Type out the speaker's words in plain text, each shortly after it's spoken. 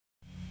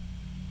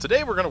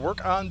Today we're going to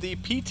work on the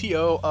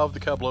PTO of the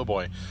Cub Lo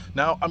Boy.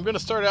 Now I'm going to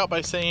start out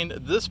by saying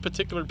this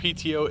particular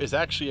PTO is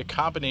actually a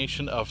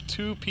combination of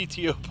two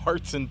PTO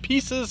parts and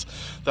pieces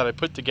that I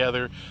put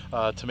together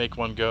to make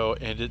one go,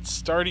 and it's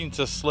starting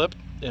to slip.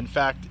 In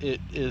fact,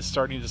 it is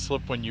starting to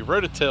slip when you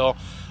rototill.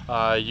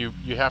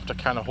 You have to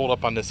kind of hold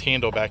up on this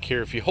handle back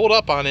here. If you hold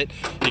up on it,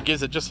 it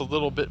gives it just a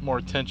little bit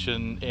more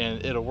tension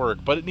and it'll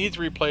work, but it needs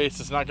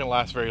replaced. It's not going to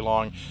last very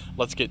long.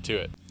 Let's get to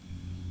it.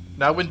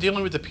 Now, when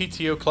dealing with the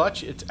PTO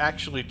clutch, it's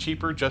actually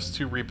cheaper just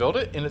to rebuild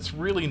it, and it's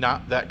really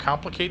not that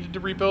complicated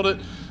to rebuild it,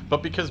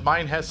 but because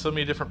mine has so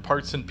many different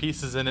parts and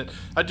pieces in it,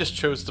 I just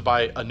chose to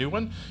buy a new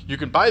one. You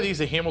can buy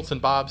these at Hamilton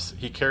Bob's.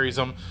 He carries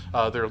them.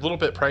 They're a little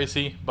bit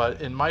pricey,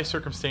 but in my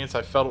circumstance,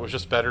 I felt it was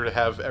just better to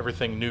have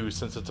everything new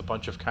since it's a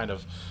bunch of kind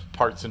of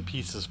parts and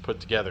pieces put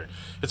together.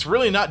 It's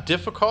really not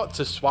difficult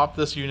to swap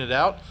this unit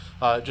out.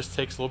 It just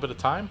takes a little bit of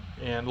time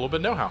and a little bit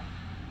of know-how.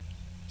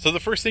 So the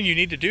first thing you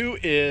need to do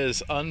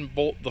is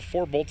unbolt the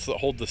 4 bolts that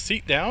hold the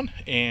seat down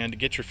and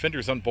get your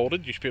fenders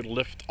unbolted. You should be able to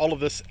lift all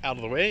of this out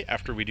of the way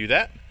after we do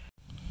that.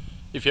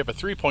 If you have a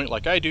 3-point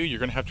like I do, you're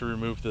going to have to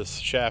remove this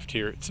shaft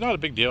here. It's not a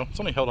big deal. It's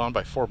only held on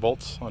by 4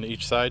 bolts on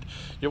each side.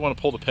 You'll want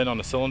to pull the pin on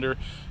the cylinder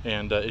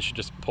and it should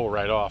just pull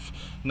right off.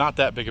 Not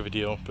that big of a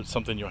deal, but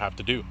something you'll have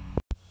to do.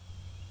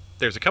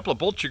 There's a couple of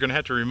bolts you're going to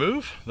have to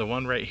remove. The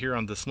one right here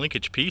on this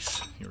linkage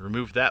piece, you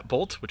remove that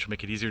bolt, which will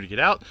make it easier to get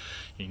out.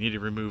 You need to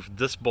remove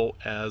this bolt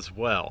as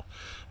well.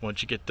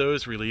 Once you get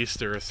those released,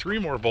 there are 3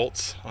 more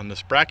bolts on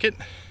this bracket,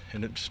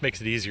 and it just makes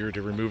it easier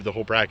to remove the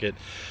whole bracket.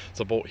 It's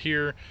a bolt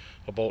here,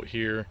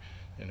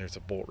 and there's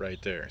a bolt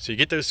right there. So you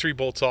get those 3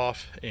 bolts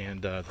off,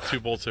 and the 2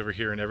 bolts over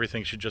here, and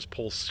everything should just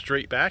pull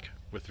straight back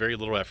with very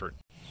little effort.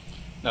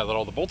 Now that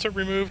all the bolts are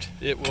removed,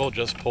 it will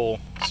just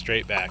pull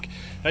straight back.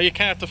 Now you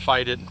kind of have to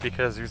fight it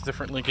because there's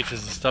different linkages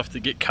and stuff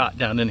that get caught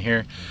down in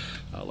here,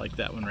 like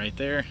that one right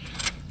there.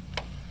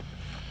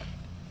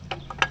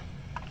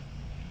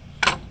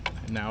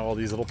 And now all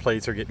these little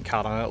plates are getting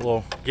caught on that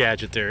little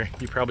gadget there.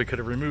 You probably could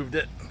have removed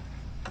it.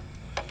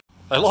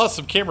 I lost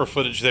some camera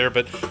footage there,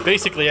 but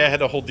basically I had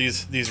to hold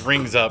these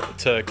rings up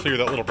to clear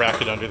that little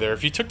bracket under there.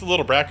 If you took the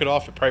little bracket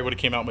off, it probably would have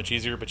came out much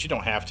easier, but you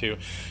don't have to.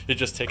 It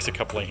just takes a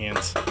couple of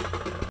hands.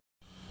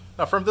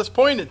 Now from this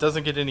point, it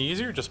doesn't get any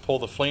easier. Just pull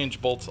the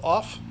flange bolts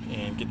off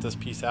and get this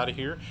piece out of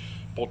here.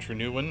 Bolt your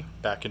new one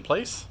back in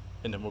place,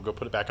 and then we'll go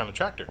put it back on the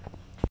tractor.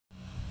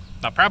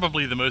 Now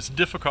probably the most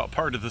difficult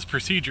part of this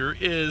procedure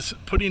is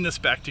putting this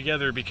back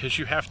together because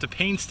you have to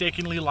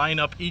painstakingly line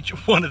up each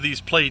one of these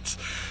plates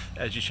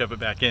as you shove it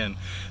back in.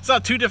 It's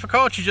not too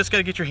difficult. You just got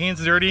to get your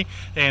hands dirty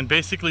and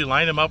basically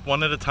line them up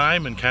one at a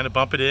time and kind of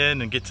bump it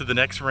in and get to the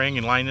next ring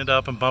and line it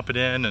up and bump it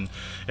in, and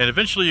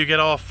eventually you get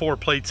all 4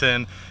 plates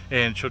in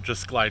and she'll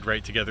just glide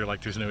right together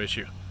like there's no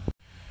issue.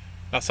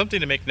 Now something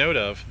to make note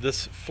of,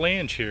 this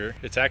flange here,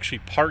 it's actually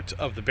part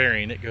of the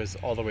bearing. It goes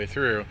all the way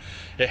through.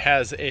 It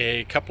has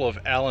a couple of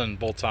Allen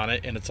bolts on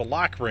it, and it's a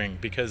lock ring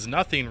because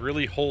nothing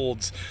really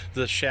holds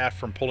the shaft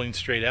from pulling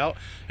straight out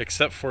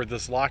except for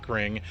this lock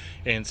ring,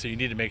 and so you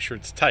need to make sure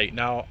it's tight.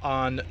 Now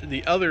on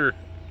the other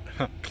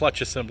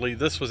clutch assembly,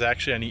 this was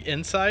actually on the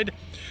inside.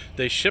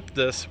 They shipped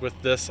this with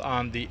this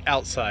on the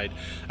outside.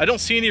 I don't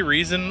see any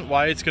reason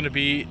why it's going to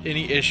be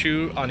any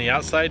issue on the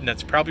outside, and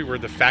that's probably where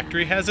the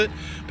factory has it,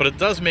 but it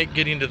does make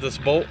getting to this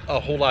bolt a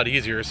whole lot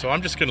easier, so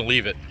I'm just going to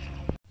leave it.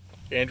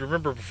 And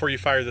remember, before you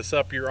fire this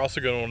up, you're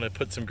also going to want to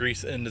put some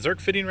grease in the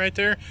Zerk fitting right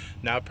there.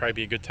 Now would probably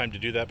be a good time to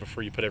do that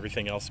before you put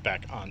everything else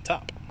back on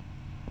top.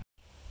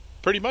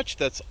 Pretty much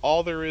that's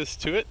all there is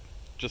to it.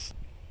 Just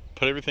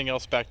put everything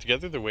else back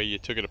together the way you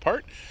took it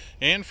apart,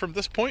 and from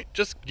this point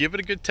just give it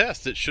a good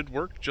test. It should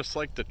work just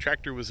like the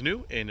tractor was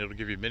new, and it'll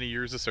give you many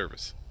years of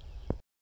service.